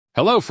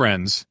Hello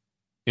friends!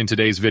 In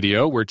today's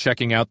video, we're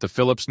checking out the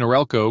Philips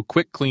Norelco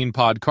Quick Clean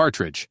Pod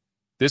cartridge.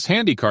 This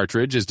handy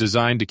cartridge is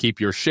designed to keep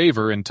your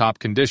shaver in top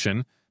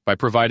condition by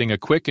providing a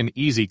quick and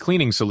easy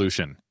cleaning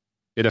solution.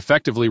 It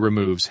effectively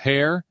removes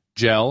hair,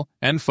 gel,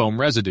 and foam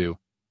residue,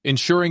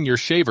 ensuring your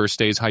shaver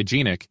stays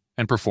hygienic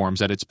and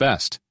performs at its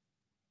best.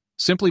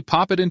 Simply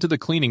pop it into the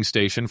cleaning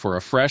station for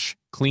a fresh,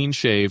 clean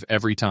shave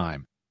every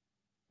time.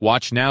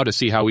 Watch now to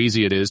see how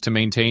easy it is to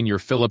maintain your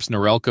Philips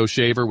Norelco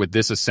shaver with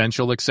this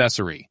essential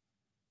accessory.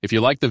 If you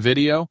like the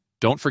video,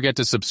 don't forget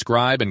to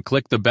subscribe and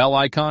click the bell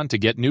icon to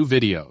get new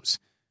videos.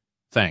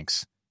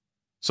 Thanks.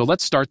 So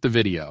let's start the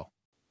video.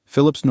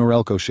 Philips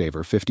Norelco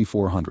Shaver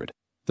 5400.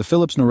 The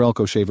Philips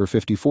Norelco Shaver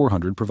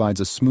 5400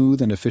 provides a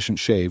smooth and efficient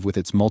shave with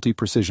its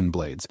multi-precision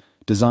blades,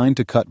 designed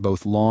to cut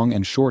both long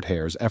and short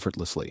hairs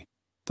effortlessly.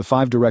 The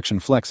 5-direction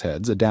flex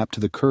heads adapt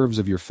to the curves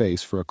of your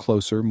face for a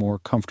closer, more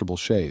comfortable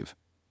shave.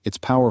 Its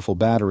powerful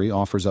battery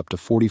offers up to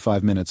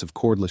 45 minutes of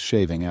cordless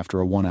shaving after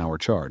a 1-hour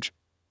charge.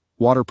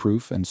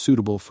 Waterproof and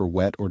suitable for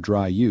wet or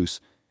dry use,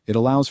 it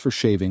allows for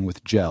shaving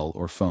with gel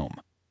or foam.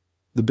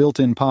 The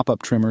built-in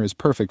pop-up trimmer is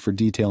perfect for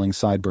detailing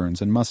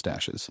sideburns and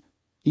mustaches.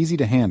 Easy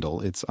to handle,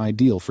 it's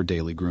ideal for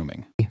daily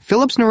grooming.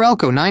 Philips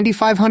Norelco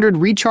 9500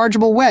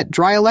 Rechargeable Wet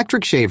Dry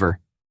Electric Shaver.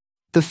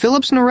 The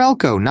Philips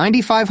Norelco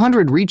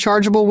 9500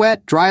 Rechargeable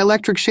Wet Dry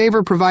Electric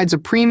Shaver provides a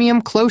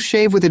premium, close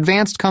shave with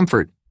advanced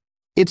comfort.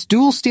 Its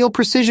dual steel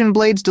precision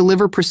blades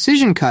deliver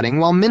precision cutting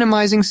while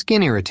minimizing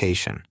skin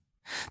irritation.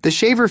 The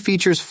shaver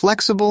features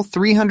flexible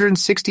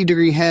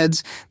 360-degree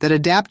heads that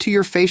adapt to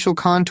your facial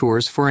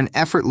contours for an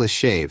effortless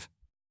shave.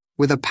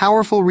 With a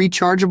powerful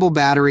rechargeable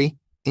battery,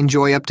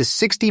 enjoy up to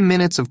 60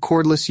 minutes of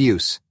cordless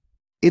use.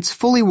 It's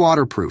fully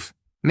waterproof,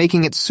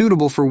 making it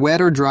suitable for wet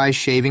or dry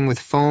shaving with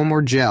foam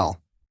or gel.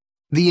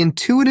 The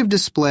intuitive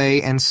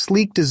display and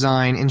sleek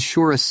design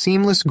ensure a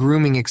seamless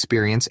grooming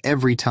experience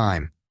every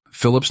time.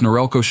 Philips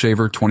Norelco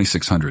Shaver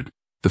 2600.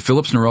 The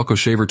Philips Norelco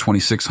Shaver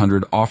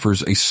 2600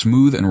 offers a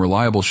smooth and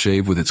reliable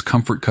shave with its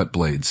comfort cut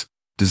blades,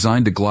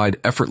 designed to glide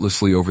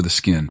effortlessly over the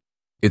skin.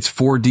 Its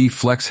 4D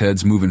flex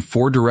heads move in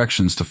 4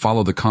 directions to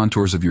follow the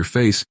contours of your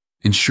face,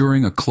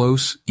 ensuring a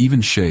close,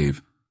 even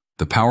shave.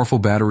 The powerful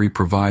battery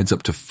provides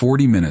up to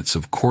 40 minutes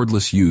of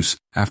cordless use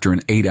after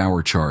an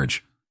 8-hour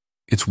charge.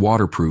 It's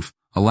waterproof,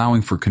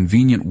 allowing for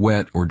convenient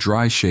wet or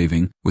dry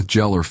shaving with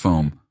gel or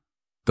foam.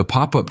 The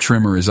pop-up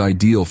trimmer is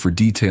ideal for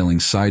detailing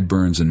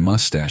sideburns and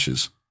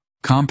mustaches.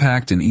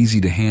 Compact and easy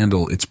to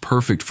handle, it's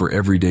perfect for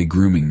everyday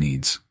grooming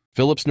needs.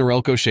 Philips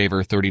Norelco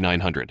Shaver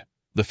 3900.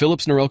 The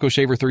Philips Norelco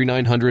Shaver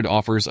 3900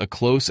 offers a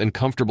close and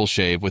comfortable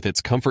shave with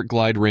its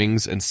ComfortGlide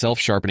rings and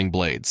self-sharpening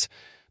blades.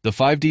 The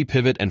 5D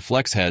pivot and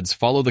flex heads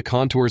follow the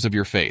contours of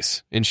your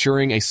face,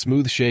 ensuring a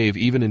smooth shave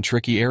even in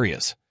tricky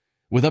areas.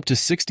 With up to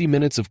 60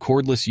 minutes of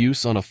cordless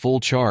use on a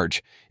full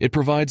charge, it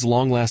provides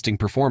long-lasting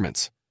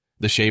performance.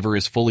 The shaver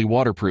is fully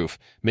waterproof,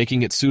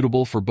 making it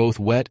suitable for both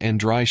wet and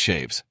dry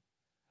shaves.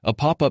 A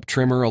pop-up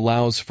trimmer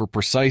allows for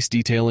precise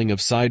detailing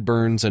of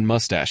sideburns and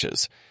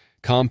mustaches.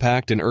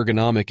 Compact and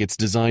ergonomic, it's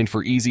designed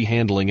for easy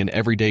handling and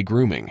everyday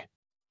grooming.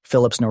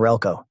 Philips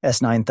Norelco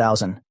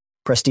S9000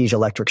 Prestige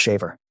Electric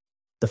Shaver.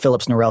 The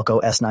Philips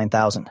Norelco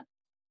S9000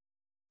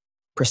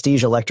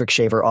 Prestige Electric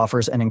Shaver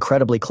offers an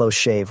incredibly close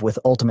shave with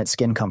ultimate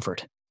skin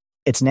comfort.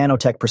 Its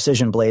nano-tech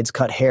precision blades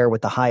cut hair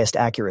with the highest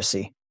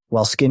accuracy,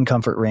 while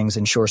SkinComfort rings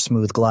ensure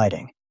smooth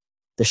gliding.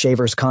 The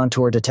shaver's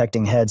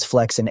contour-detecting heads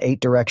flex in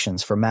 8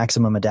 directions for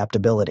maximum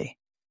adaptability.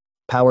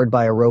 Powered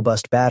by a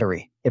robust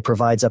battery, it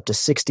provides up to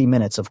 60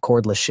 minutes of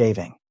cordless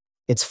shaving.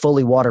 It's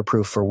fully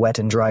waterproof for wet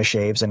and dry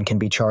shaves and can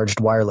be charged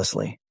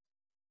wirelessly.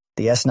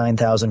 The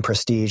S9000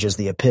 Prestige is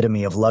the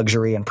epitome of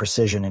luxury and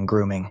precision in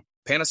grooming.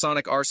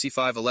 Panasonic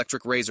RC5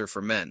 Electric Razor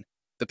for Men.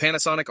 The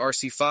Panasonic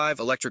RC5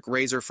 Electric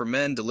Razor for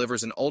Men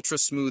delivers an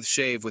ultra-smooth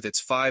shave with its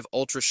 5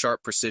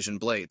 ultra-sharp precision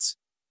blades.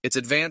 Its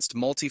advanced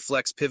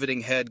multi-flex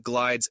pivoting head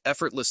glides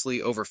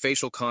effortlessly over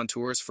facial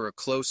contours for a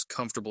close,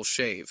 comfortable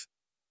shave.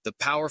 The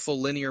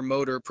powerful linear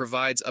motor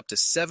provides up to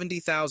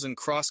 70,000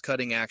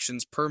 cross-cutting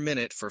actions per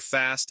minute for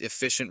fast,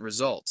 efficient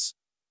results.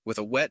 With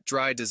a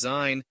wet-dry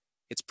design,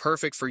 it's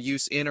perfect for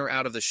use in or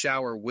out of the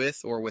shower with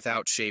or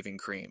without shaving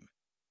cream.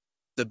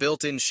 The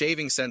built-in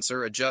shaving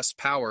sensor adjusts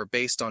power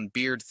based on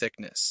beard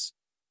thickness.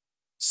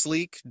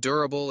 Sleek,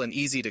 durable, and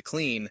easy to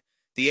clean,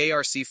 the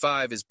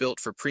ARC5 is built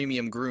for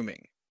premium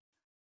grooming.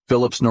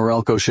 Philips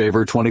Norelco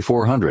Shaver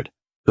 2400.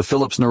 The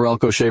Philips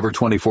Norelco Shaver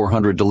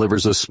 2400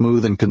 delivers a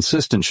smooth and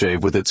consistent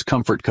shave with its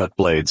comfort cut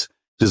blades,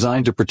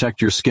 designed to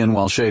protect your skin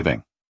while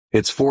shaving.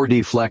 Its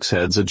 4D flex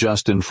heads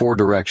adjust in 4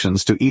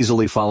 directions to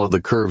easily follow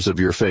the curves of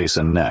your face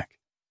and neck.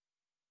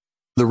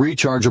 The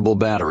rechargeable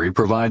battery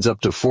provides up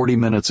to 40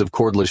 minutes of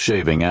cordless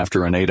shaving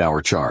after an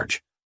 8-hour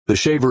charge. The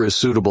shaver is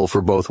suitable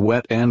for both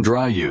wet and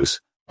dry use,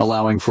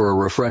 allowing for a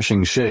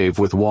refreshing shave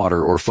with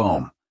water or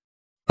foam.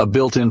 A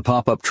built-in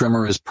pop-up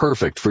trimmer is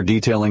perfect for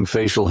detailing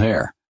facial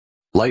hair.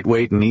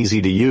 Lightweight and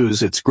easy to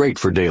use, it's great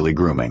for daily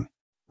grooming.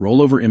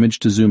 Rollover image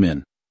to zoom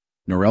in.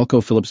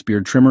 Norelco Philips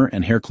Beard Trimmer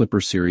and Hair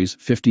Clipper Series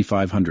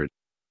 5500.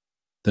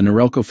 The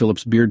Norelco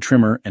Philips Beard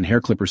Trimmer and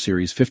Hair Clipper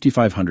Series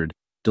 5500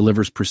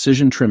 delivers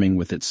precision trimming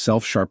with its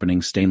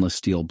self-sharpening stainless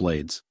steel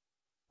blades.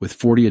 With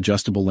 40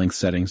 adjustable length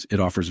settings, it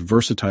offers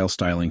versatile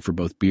styling for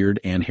both beard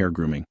and hair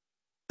grooming.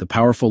 The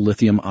powerful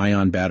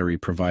lithium-ion battery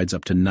provides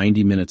up to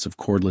 90 minutes of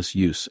cordless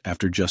use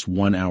after just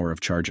 1 hour of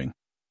charging.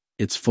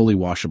 It's fully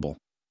washable,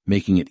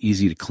 making it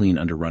easy to clean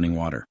under running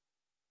water.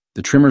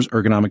 The trimmer's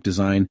ergonomic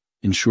design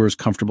ensures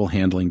comfortable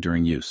handling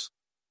during use.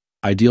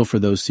 Ideal for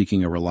those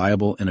seeking a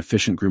reliable and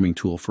efficient grooming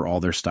tool for all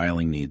their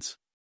styling needs.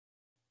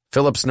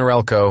 Philips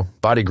Norelco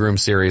Body Groom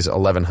Series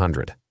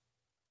 1100.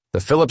 The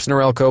Philips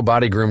Norelco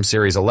Body Groom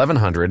Series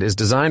 1100 is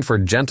designed for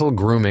gentle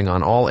grooming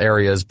on all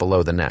areas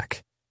below the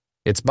neck.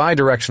 Its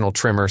bi-directional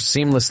trimmer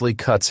seamlessly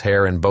cuts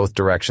hair in both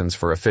directions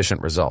for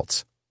efficient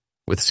results.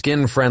 With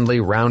skin-friendly,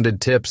 rounded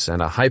tips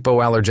and a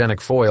hypoallergenic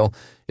foil,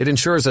 it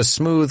ensures a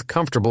smooth,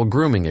 comfortable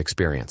grooming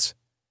experience.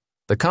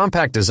 The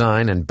compact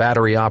design and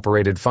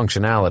battery-operated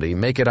functionality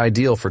make it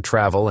ideal for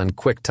travel and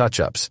quick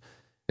touch-ups.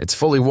 It's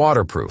fully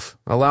waterproof,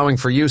 allowing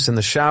for use in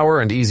the shower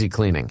and easy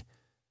cleaning.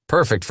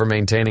 Perfect for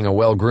maintaining a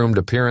well-groomed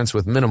appearance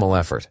with minimal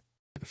effort.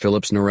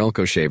 Philips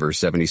Norelco Shaver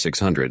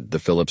 7600. The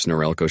Philips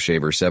Norelco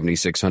Shaver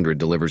 7600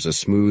 delivers a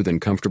smooth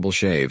and comfortable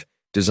shave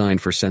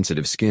designed for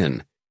sensitive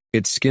skin.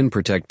 Its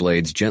SkinProtect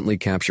blades gently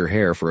capture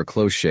hair for a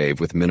close shave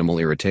with minimal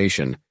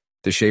irritation.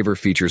 The shaver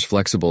features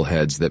flexible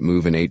heads that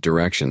move in 8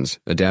 directions,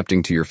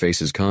 adapting to your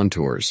face's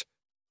contours.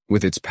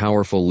 With its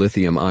powerful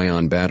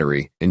lithium-ion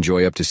battery,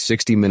 enjoy up to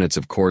 60 minutes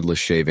of cordless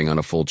shaving on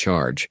a full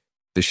charge.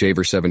 The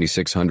Shaver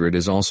 7600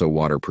 is also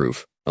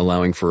waterproof,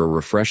 allowing for a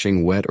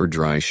refreshing wet or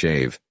dry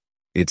shave.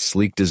 Its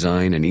sleek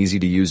design and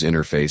easy-to-use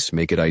interface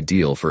make it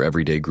ideal for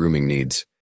everyday grooming needs.